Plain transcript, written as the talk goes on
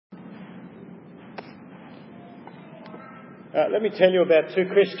Let me tell you about two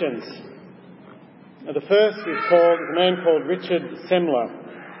Christians. The first is a man called Richard Semler.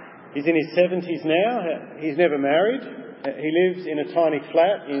 He's in his 70s now. He's never married. He lives in a tiny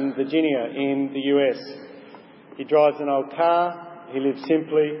flat in Virginia in the US. He drives an old car. He lives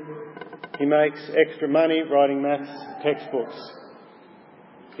simply. He makes extra money writing maths textbooks.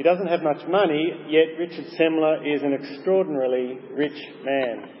 He doesn't have much money, yet Richard Semler is an extraordinarily rich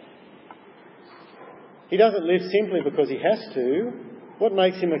man. He doesn't live simply because he has to. What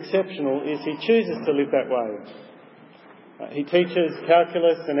makes him exceptional is he chooses to live that way. He teaches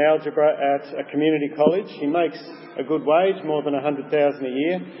calculus and algebra at a community college. He makes a good wage, more than $100,000 a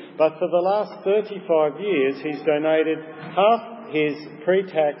year. But for the last 35 years, he's donated half his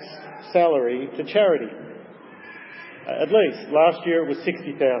pre-tax salary to charity. At least. Last year it was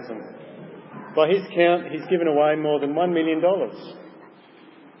 $60,000. By his count, he's given away more than $1 million.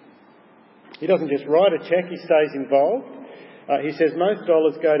 He doesn't just write a cheque, he stays involved. He says most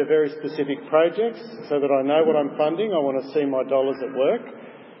dollars go to very specific projects so that I know what I'm funding. I want to see my dollars at work.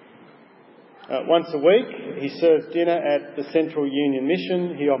 Once a week, he serves dinner at the Central Union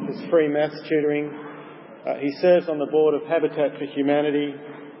Mission. He offers free maths tutoring. He serves on the board of Habitat for Humanity.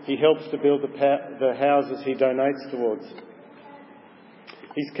 He helps to build the houses he donates towards.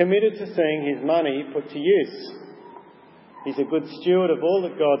 He's committed to seeing his money put to use. He's a good steward of all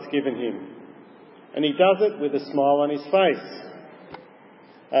that God's given him. And he does it with a smile on his face.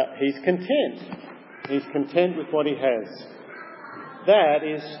 He's content. He's content with what he has. That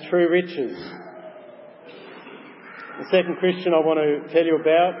is true riches. The second Christian I want to tell you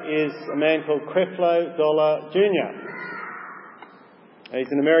about is a man called Creflo Dollar Jr.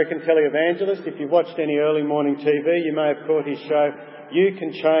 He's an American televangelist. If you've watched any early morning TV, you may have caught his show, You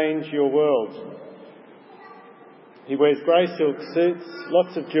Can Change Your World. He wears grey silk suits,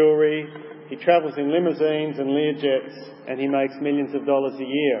 lots of jewellery. He travels in limousines and Learjets, and he makes millions of dollars a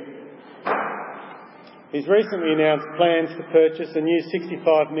year. He's recently announced plans to purchase a new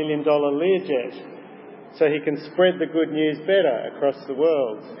 $65 million Learjet so he can spread the good news better across the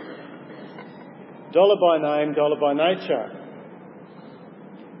world. Dollar by name, dollar by nature.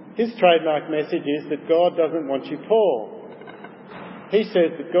 His trademark message is that God doesn't want you poor. He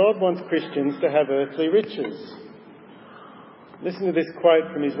says that God wants Christians to have earthly riches. Listen to this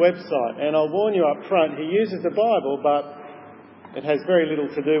quote from his website, and I'll warn you up front, he uses the Bible, but it has very little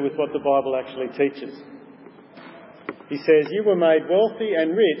to do with what the Bible actually teaches. He says, "You were made wealthy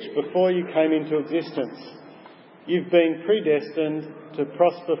and rich before you came into existence. You've been predestined to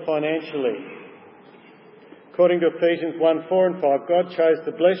prosper financially. According to Ephesians 1, 4 and 5, God chose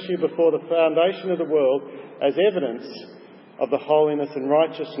to bless you before the foundation of the world as evidence of the holiness and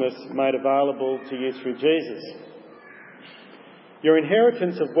righteousness made available to you through Jesus. Your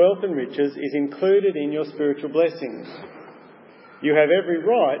inheritance of wealth and riches is included in your spiritual blessings. You have every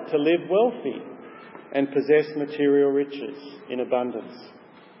right to live wealthy and possess material riches in abundance.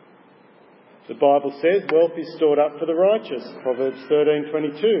 The Bible says wealth is stored up for the righteous, Proverbs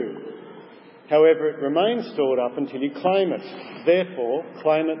 13:22. However, it remains stored up until you claim it. Therefore,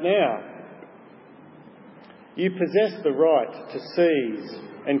 claim it now. You possess the right to seize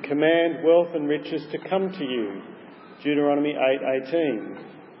and command wealth and riches to come to you, Deuteronomy 8:18.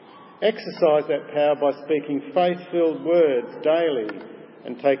 Exercise that power by speaking faith-filled words daily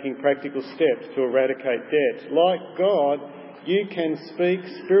and taking practical steps to eradicate debt. Like God, you can speak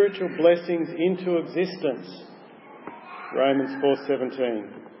spiritual blessings into existence, Romans 4:17.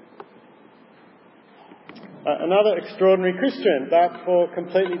 Another extraordinary Christian, but for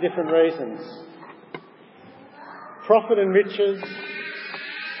completely different reasons. Profit and riches,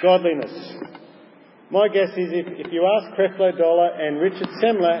 godliness. My guess is if you ask Creflo Dollar and Richard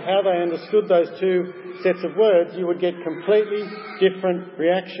Semler how they understood those two sets of words, you would get completely different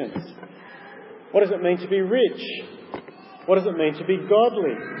reactions. What does it mean to be rich? What does it mean to be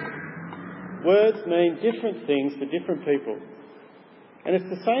godly? Words mean different things to different people. And it's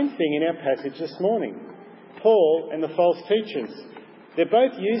the same thing in our passage this morning. Paul and the false teachers. They're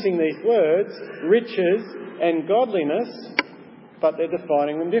both using these words, riches and godliness, but they're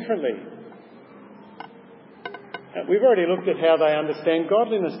defining them differently. We've already looked at how they understand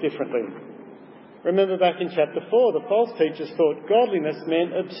godliness differently. Remember back in chapter 4, the false teachers thought godliness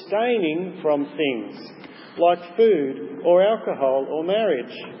meant abstaining from things like food or alcohol or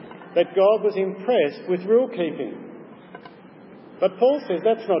marriage, that God was impressed with rule keeping. But Paul says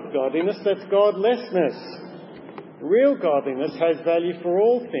that's not godliness, that's godlessness. Real godliness has value for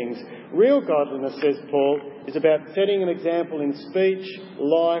all things. Real godliness, says Paul, is about setting an example in speech,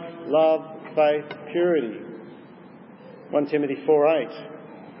 life, love, faith, purity. 1 Timothy 4:8.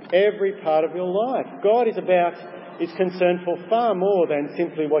 Every part of your life. God is about is concerned for far more than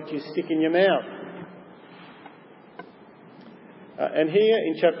simply what you stick in your mouth. And here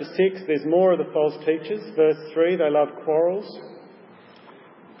in chapter 6, there's more of the false teachers. Verse 3, they love quarrels.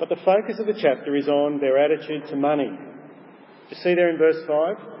 But the focus of the chapter is on their attitude to money. You see there in verse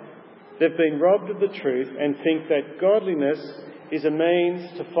 5? They've been robbed of the truth and think that godliness is a means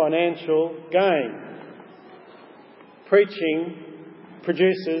to financial gain. Preaching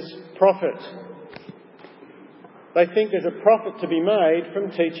produces profit. They think there's a profit to be made from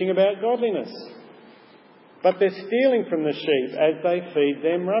teaching about godliness. But they're stealing from the sheep as they feed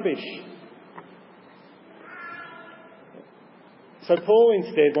them rubbish. So Paul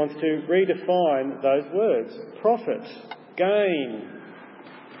instead wants to redefine those words: profit, gain,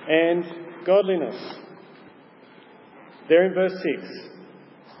 and godliness. There in verse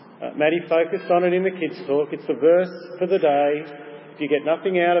 6. Maddie focused on it in the kids' talk. It's the verse for the day. If you get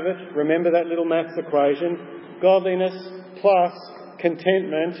nothing out of it, remember that little maths equation. Godliness plus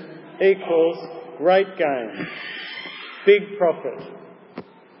contentment equals great gain, big profit,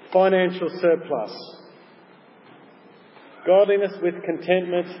 financial surplus. Godliness with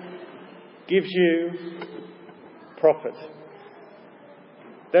contentment gives you profit.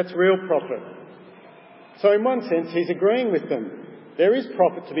 That's real profit. So in one sense, he's agreeing with them. There is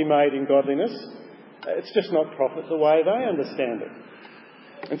profit to be made in godliness. It's just not profit the way they understand it.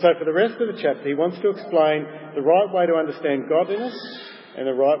 And so for the rest of the chapter, he wants to explain the right way to understand godliness and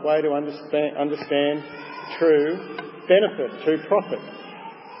the right way to understand true benefit, true profit.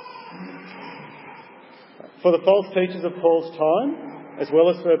 For the false teachers of Paul's time, as well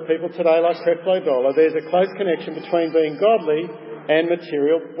as for people today like Creflo Dollar, there's a close connection between being godly and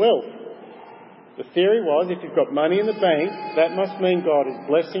material wealth. The theory was, if you've got money in the bank, that must mean God is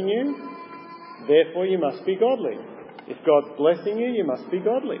blessing you, therefore you must be godly. If God's blessing you, you must be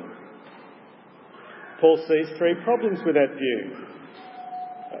godly. Paul sees three problems with that view.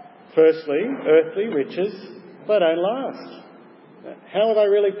 Firstly, earthly riches, they don't last. How will they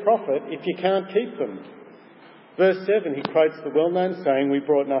really profit if you can't keep them? Verse 7, he quotes the well-known saying, "We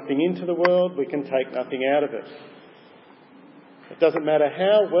brought nothing into the world, we can take nothing out of it." It doesn't matter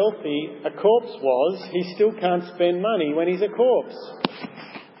how wealthy a corpse was, he still can't spend money when he's a corpse.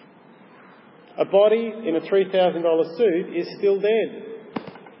 A body in a $3,000 suit is still dead.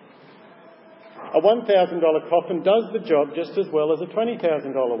 A $1,000 coffin does the job just as well as a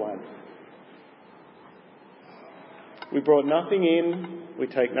 $20,000 one. We brought nothing in, we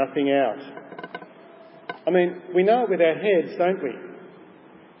take nothing out. I mean, we know it with our heads, don't we?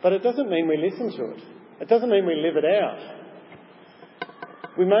 But it doesn't mean we listen to it. It doesn't mean we live it out.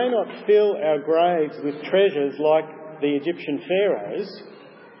 We may not fill our graves with treasures like the Egyptian pharaohs,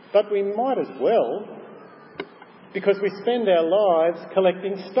 but we might as well, because we spend our lives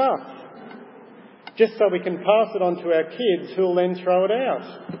collecting stuff, just so we can pass it on to our kids who will then throw it out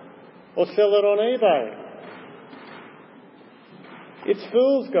or sell it on eBay. It's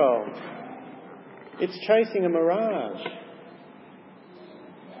fool's gold. It's chasing a mirage.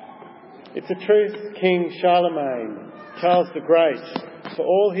 It's a truth King Charlemagne, Charles the Great, for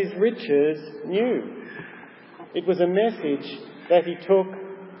all his riches, knew. It was a message that he took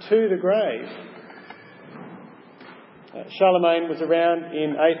to the grave. Charlemagne was around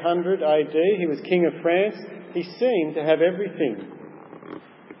in 800 AD. He was king of France. He seemed to have everything.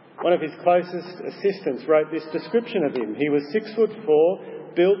 One of his closest assistants wrote this description of him. He was 6'4",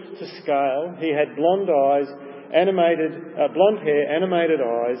 built to scale. He had blonde hair, animated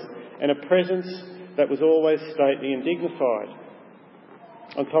eyes, and a presence that was always stately and dignified.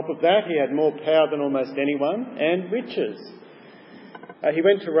 On top of that, he had more power than almost anyone, and riches. He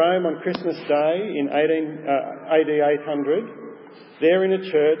went to Rome on Christmas Day in AD 800. There in a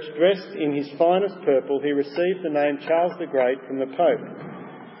church, dressed in his finest purple, he received the name Charles the Great from the Pope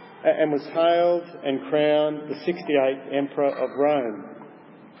and was hailed and crowned the 68th Emperor of Rome.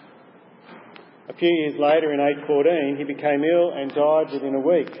 A few years later, in 814, he became ill and died within a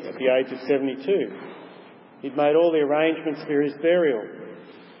week at the age of 72. He'd made all the arrangements for his burial.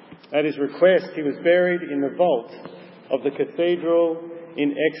 At his request, he was buried in the vault of the cathedral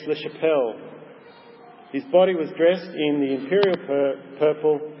in Aix-la-Chapelle. His body was dressed in the imperial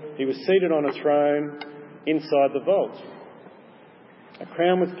purple. He was seated on a throne inside the vault. A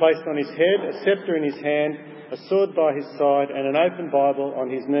crown was placed on his head, a sceptre in his hand, a sword by his side, and an open Bible on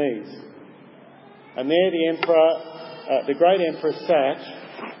his knees. And there the great emperor sat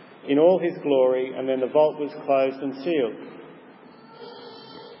in all his glory, and then the vault was closed and sealed.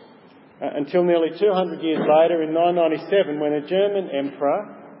 Until nearly 200 years later, in 997, when a German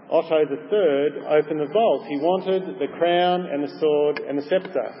emperor, Otto III, opened the vault. He wanted the crown and the sword and the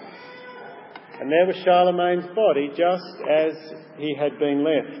sceptre. And there was Charlemagne's body just as he had been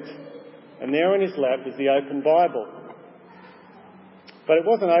left. And there on his lap was the open Bible. But it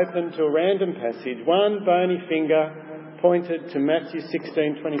wasn't open to a random passage. One bony finger pointed to Matthew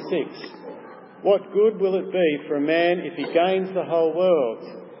 16:26. What good will it be for a man if he gains the whole world,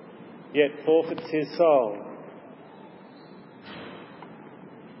 yet forfeits his soul?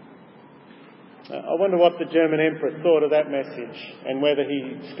 I wonder what the German emperor thought of that message and whether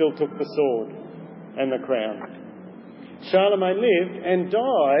he still took the sword and the crown. Charlemagne lived and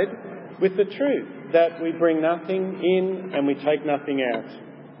died with the truth that we bring nothing in and we take nothing out.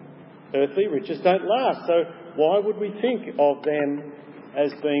 Earthly riches don't last, so why would we think of them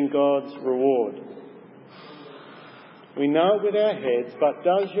as being God's reward? We know it with our heads, but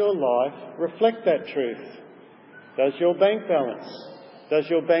does your life reflect that truth? Does your bank balance? Does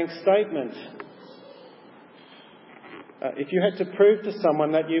your bank statement? If you had to prove to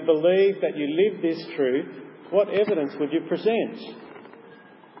someone that you believe that you live this truth, what evidence would you present?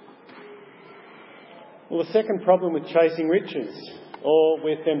 Well, the second problem with chasing riches, or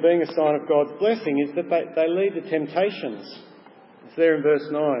with them being a sign of God's blessing, is that they lead to temptations. It's there in verse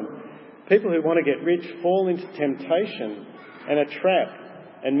 9. People who want to get rich fall into temptation and a trap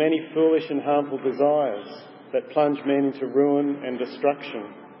and many foolish and harmful desires that plunge men into ruin and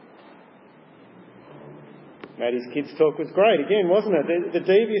destruction. Maddie's kids' talk was great again, wasn't it? The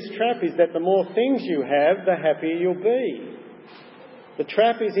devious trap is that the more things you have, the happier you'll be. The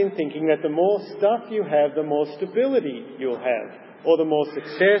trap is in thinking that the more stuff you have, the more stability you'll have, or the more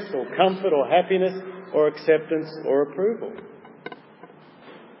success or comfort or happiness or acceptance or approval.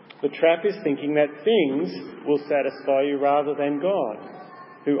 The trap is thinking that things will satisfy you rather than God,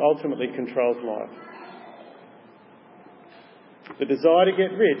 who ultimately controls life. The desire to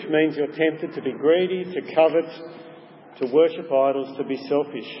get rich means you're tempted to be greedy, to covet, to worship idols, to be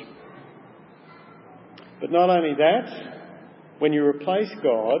selfish. But not only that, when you replace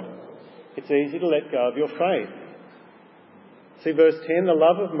God, it's easy to let go of your faith. See verse 10, the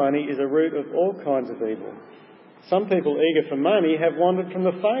love of money is a root of all kinds of evil. Some people eager for money have wandered from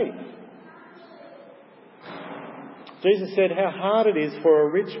the faith. Jesus said how hard it is for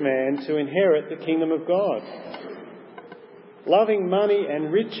a rich man to inherit the kingdom of God. Loving money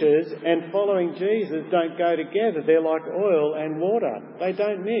and riches and following Jesus don't go together. They're like oil and water. They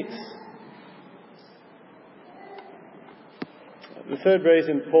don't mix. The third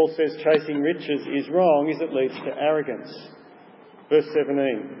reason Paul says chasing riches is wrong is it leads to arrogance. Verse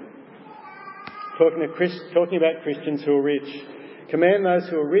 17. Talking about Christians who are rich. Command those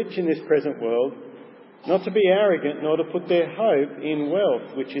who are rich in this present world not to be arrogant nor to put their hope in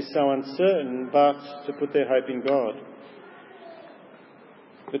wealth, which is so uncertain, but to put their hope in God.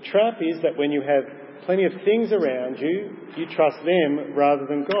 The trap is that when you have plenty of things around you, you trust them rather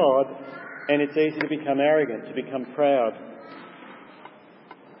than God, and it's easy to become arrogant, to become proud.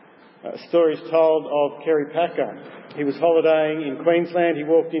 A story is told of Kerry Packer. He was holidaying in Queensland. He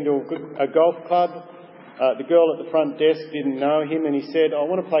walked into a golf club. The girl at the front desk didn't know him, and he said, I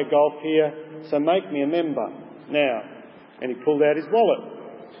want to play golf here, so make me a member now. And he pulled out his wallet.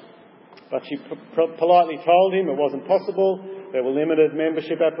 But she politely told him it wasn't possible. There were limited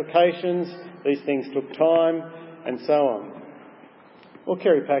membership applications. These things took time, and so on. Well,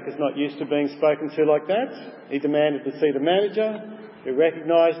 Kerry Packer's not used to being spoken to like that. He demanded to see the manager, who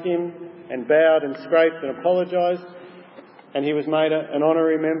recognised him and bowed and scraped and apologised, and he was made an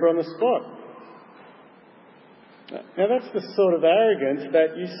honorary member on the spot. Now that's the sort of arrogance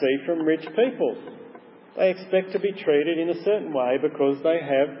that you see from rich people. They expect to be treated in a certain way because they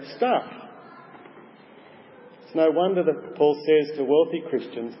have stuff. It's no wonder that Paul says to wealthy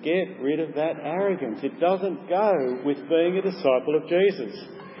Christians, get rid of that arrogance. It doesn't go with being a disciple of Jesus.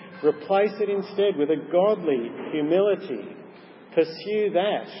 Replace it instead with a godly humility. Pursue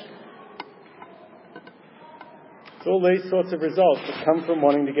that. It's all these sorts of results that come from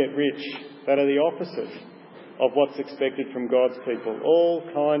wanting to get rich that are the opposite of what's expected from God's people. All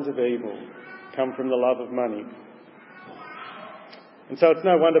kinds of evil come from the love of money. And so it's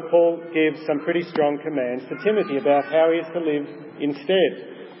no wonder Paul gives some pretty strong commands to Timothy about how he is to live instead.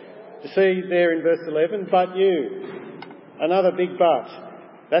 You see there in verse 11, but you. Another big but.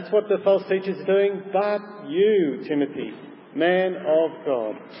 That's what the false teachers are doing. But you, Timothy, man of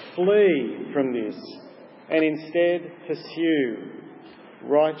God, flee from this and instead pursue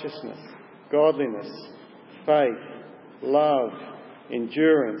righteousness, godliness, faith, love,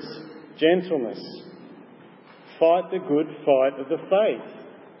 endurance, gentleness. Fight the good fight of the faith.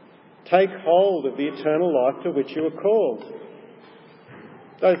 Take hold of the eternal life to which you are called.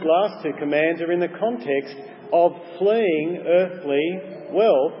 Those last two commands are in the context of fleeing earthly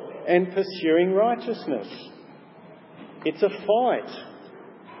wealth and pursuing righteousness. It's a fight.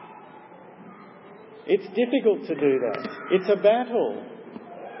 It's difficult to do that. It's a battle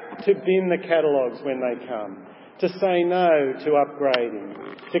to bin the catalogues when they come, to say no to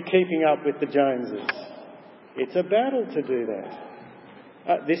upgrading, to keeping up with the Joneses. It's a battle to do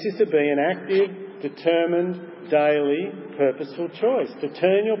that. This is to be an active, determined, daily, purposeful choice, to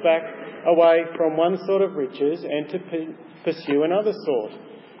turn your back away from one sort of riches and to pursue another sort.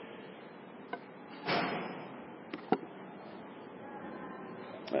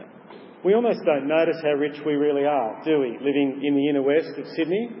 We almost don't notice how rich we really are, do we? Living in the inner west of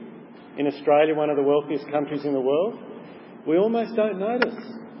Sydney, in Australia, one of the wealthiest countries in the world, we almost don't notice.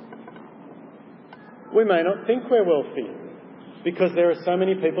 We may not think we're wealthy because there are so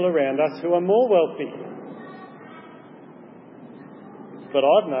many people around us who are more wealthy. But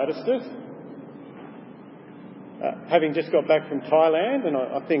I've noticed it. Having just got back from Thailand, and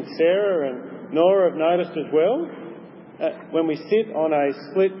I think Sarah and Nora have noticed as well, when we sit on a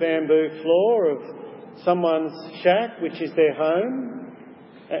split bamboo floor of someone's shack, which is their home,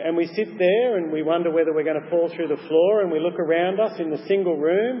 and we sit there and we wonder whether we're going to fall through the floor, and we look around us in the single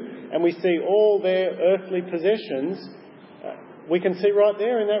room and we see all their earthly possessions, we can see right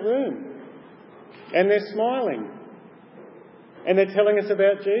there in that room. And they're smiling. And they're telling us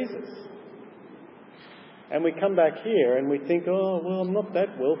about Jesus. And we come back here and we think, oh, well, I'm not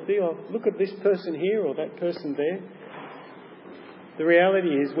that wealthy. Oh, look at this person here or that person there. The reality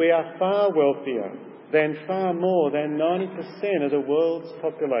is we are far wealthier than far more than 90% of the world's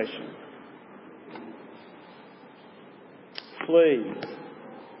population. Flee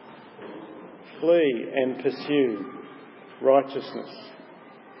and pursue righteousness,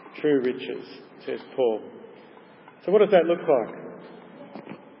 true riches, says Paul. So what does that look like?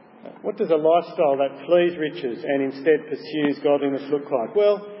 What does a lifestyle that flees riches and instead pursues godliness look like?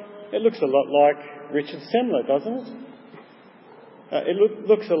 Well, it looks a lot like Richard Semler, doesn't it? It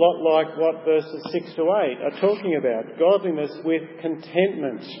looks a lot like what verses 6 to 8 are talking about. Godliness with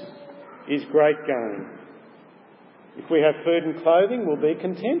contentment is great gain. If we have food and clothing, we'll be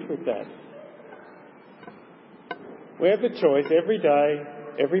content with that. We have the choice every day,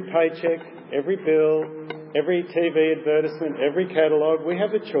 every paycheck, every bill, every TV advertisement, every catalogue. We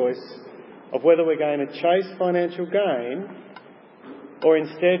have the choice of whether we're going to chase financial gain or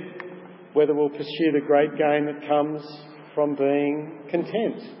instead whether we'll pursue the great gain that comes from being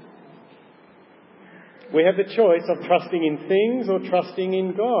content. We have the choice of trusting in things or trusting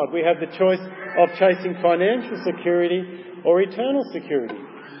in God. We have the choice of chasing financial security or eternal security.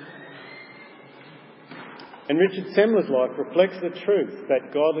 And Richard Semler's life reflects the truth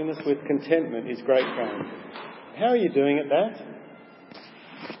that godliness with contentment is great gain. How are you doing at that?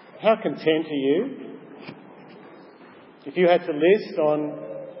 How content are you? If you had to list on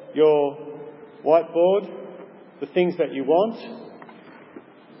your whiteboard the things that you want,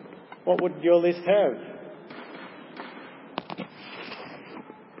 what would your list have?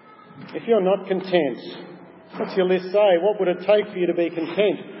 If you're not content, what's your list say? What would it take for you to be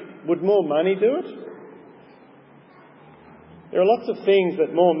content? Would more money do it? There are lots of things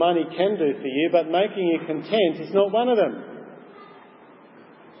that more money can do for you, but making you content is not one of them.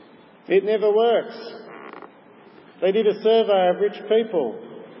 It never works. They did a survey of rich people.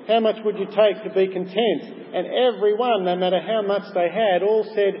 How much would you take to be content? And everyone, no matter how much they had, all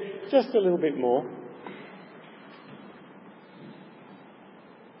said just a little bit more.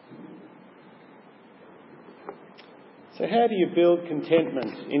 So how do you build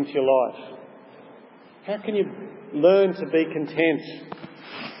contentment into your life? How can you learn to be content?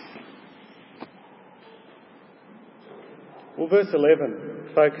 Well, verse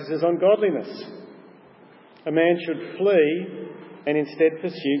 11 focuses on godliness. A man should flee and instead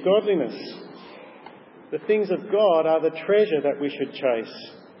pursue godliness. The things of God are the treasure that we should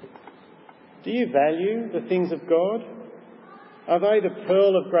chase. Do you value the things of God? Are they the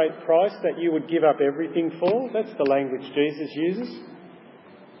pearl of great price that you would give up everything for? That's the language Jesus uses.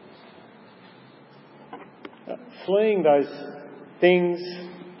 Fleeing those things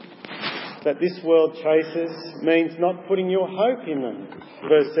that this world chases means not putting your hope in them,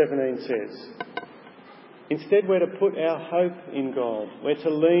 verse 17 says. Instead, we're to put our hope in God. We're to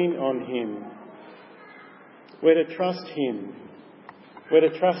lean on Him. We're to trust Him. We're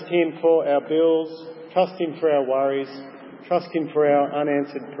to trust Him for our bills, trust Him for our worries, trust Him for our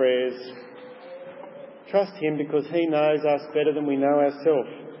unanswered prayers. Trust Him because He knows us better than we know ourselves.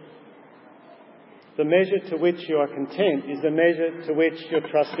 The measure to which you are content is the measure to which you're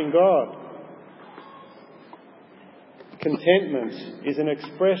trusting God. Contentment is an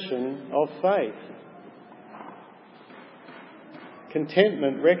expression of faith.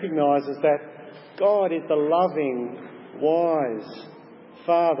 Contentment recognises that God is the loving, wise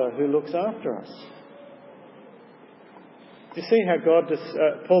Father who looks after us. Do you see how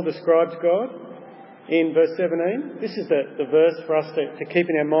Paul describes God in verse 17? This is the verse for us to keep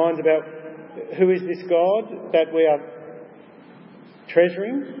in our minds about who is this God that we are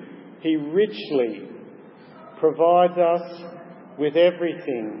treasuring. He richly provides us with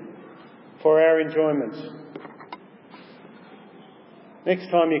everything for our enjoyment. Next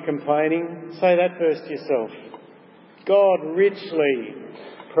time you're complaining, say that verse to yourself. God richly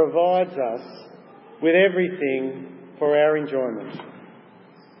provides us with everything for our enjoyment.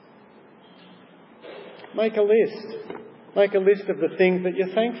 Make a list. Make a list of the things that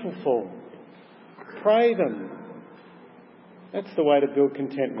you're thankful for. Pray them. That's the way to build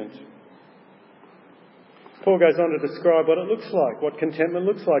contentment. Paul goes on to describe what it looks like, what contentment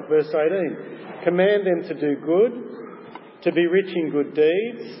looks like. Verse 18. Command them to do good, to be rich in good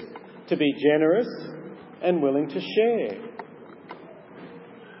deeds, to be generous and willing to share.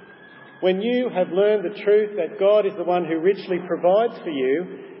 When you have learned the truth that God is the one who richly provides for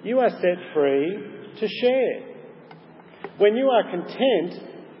you, you are set free to share. When you are content,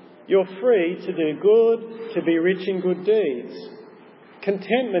 you're free to do good, to be rich in good deeds.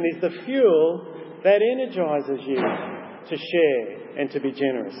 Contentment is the fuel that energises you to share and to be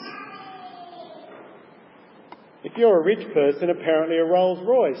generous. If you're a rich person, apparently a Rolls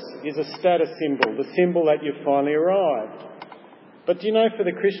Royce is a status symbol, the symbol that you've finally arrived. But do you know, for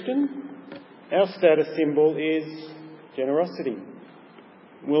the Christian, our status symbol is generosity,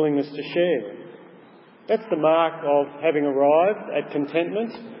 willingness to share. That's the mark of having arrived at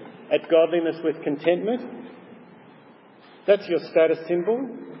contentment, at godliness with contentment. That's your status symbol,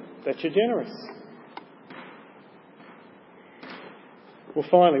 that you're generous. Well,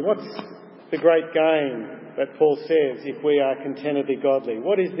 finally, what's the great gain that Paul says if we are contentedly godly?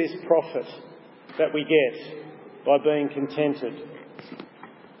 What is this profit that we get by being contented?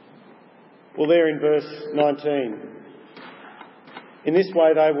 Well, there in verse 19. In this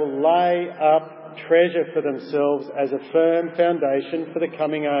way they will lay up treasure for themselves as a firm foundation for the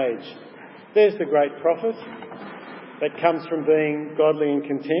coming age. There's the great profit that comes from being godly and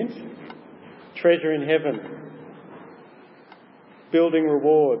content. Treasure in heaven. Building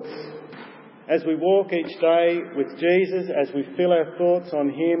rewards. As we walk each day with Jesus, as we fill our thoughts on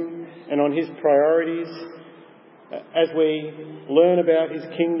Him and on His priorities, as we learn about His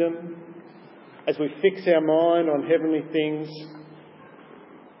kingdom, as we fix our mind on heavenly things,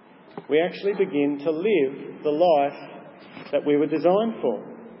 we actually begin to live the life that we were designed for.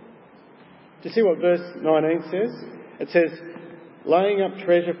 Do you see what verse 19 says? It says, laying up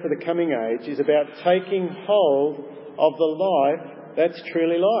treasure for the coming age is about taking hold of the life that's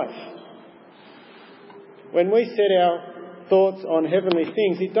truly life. When we set our thoughts on heavenly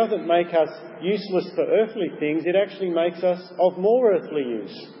things, it doesn't make us useless for earthly things, it actually makes us of more earthly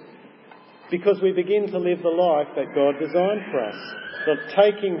use. Because we begin to live the life that God designed for us. The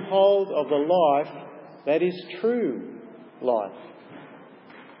taking hold of the life that is true life.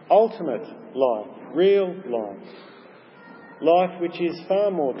 Ultimate life. Real life. Life which is far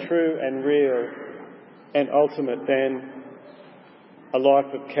more true and real and ultimate than a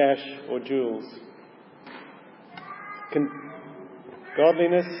life of cash or jewels.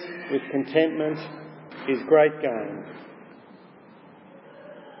 Godliness with contentment is great gain.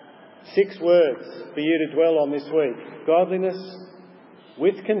 6 words for you to dwell on this week. Godliness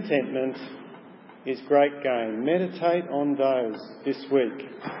with contentment is great gain. Meditate on those this week.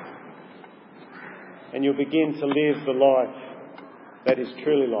 And you'll begin to live the life that is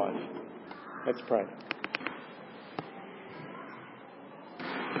truly life. Let's pray.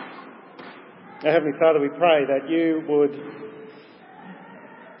 Now, Heavenly Father, we pray that you would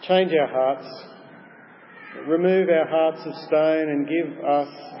change our hearts, remove our hearts of stone and give us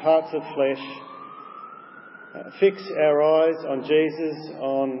hearts of flesh. Fix our eyes on Jesus,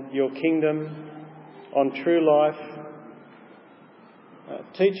 on your kingdom, on true life.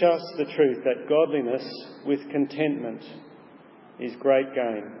 Teach us the truth that godliness with contentment is great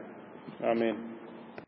gain. Amen.